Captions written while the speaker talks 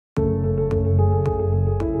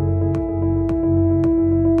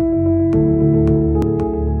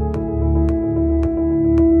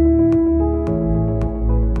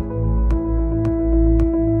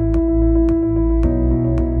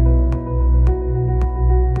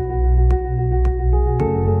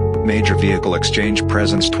Major Vehicle Exchange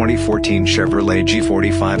presents 2014 Chevrolet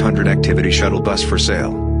G4500 Activity Shuttle Bus for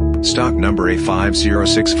sale. Stock number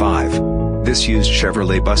A5065. This used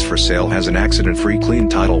Chevrolet bus for sale has an accident-free clean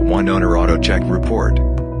Title I owner auto check report.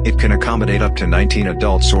 It can accommodate up to 19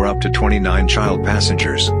 adults or up to 29 child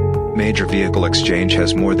passengers. Major Vehicle Exchange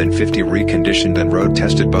has more than 50 reconditioned and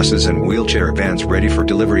road-tested buses and wheelchair vans ready for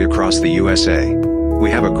delivery across the USA.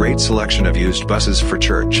 We have a great selection of used buses for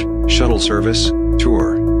church, shuttle service,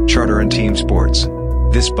 tour, charter and team sports.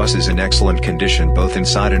 This bus is in excellent condition both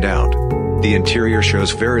inside and out. The interior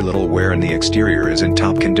shows very little wear and the exterior is in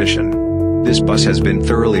top condition. This bus has been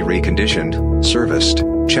thoroughly reconditioned, serviced,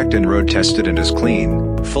 checked and road tested and is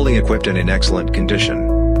clean, fully equipped and in excellent condition.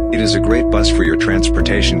 It is a great bus for your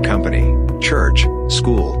transportation company, church,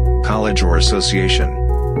 school, college or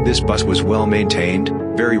association. This bus was well maintained,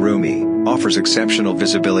 very roomy, offers exceptional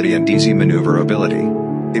visibility and easy maneuverability.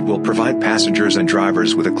 It will provide passengers and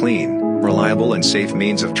drivers with a clean, reliable and safe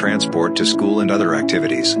means of transport to school and other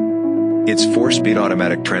activities. Its 4-speed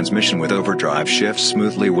automatic transmission with overdrive shifts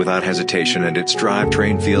smoothly without hesitation and its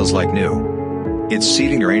drivetrain feels like new. Its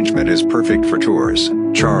seating arrangement is perfect for tours,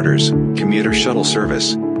 charters, commuter shuttle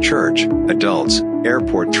service, church, adults,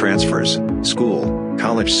 airport transfers, school,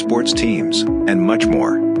 college sports teams, and much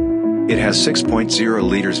more. It has 6.0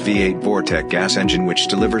 liters V8 Vortec gas engine which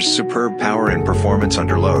delivers superb power and performance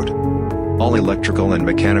under load. All electrical and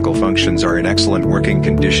mechanical functions are in excellent working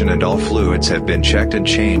condition and all fluids have been checked and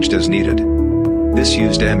changed as needed. This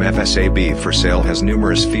used MFSAB for sale has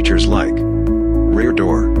numerous features like rear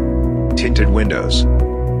door, tinted windows,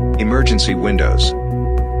 emergency windows,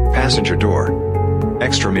 passenger door,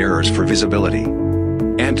 extra mirrors for visibility,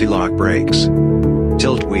 anti-lock brakes,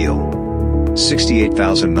 tilt wheel,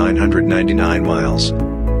 68,999 miles,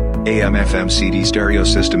 AM/FM CD stereo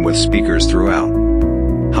system with speakers throughout,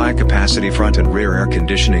 high capacity front and rear air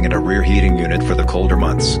conditioning and a rear heating unit for the colder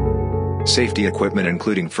months, safety equipment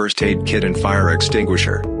including first aid kit and fire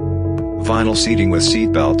extinguisher, vinyl seating with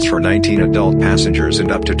seat belts for 19 adult passengers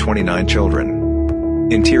and up to 29 children,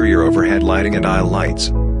 interior overhead lighting and aisle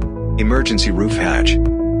lights, emergency roof hatch,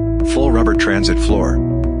 full rubber transit floor.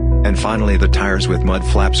 And finally the tires with mud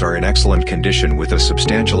flaps are in excellent condition with a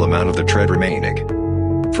substantial amount of the tread remaining.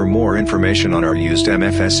 For more information on our used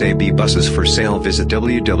MFSAB buses for sale visit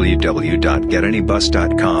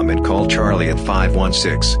www.getanybus.com and call Charlie at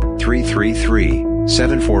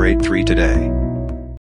 516-333-7483 today.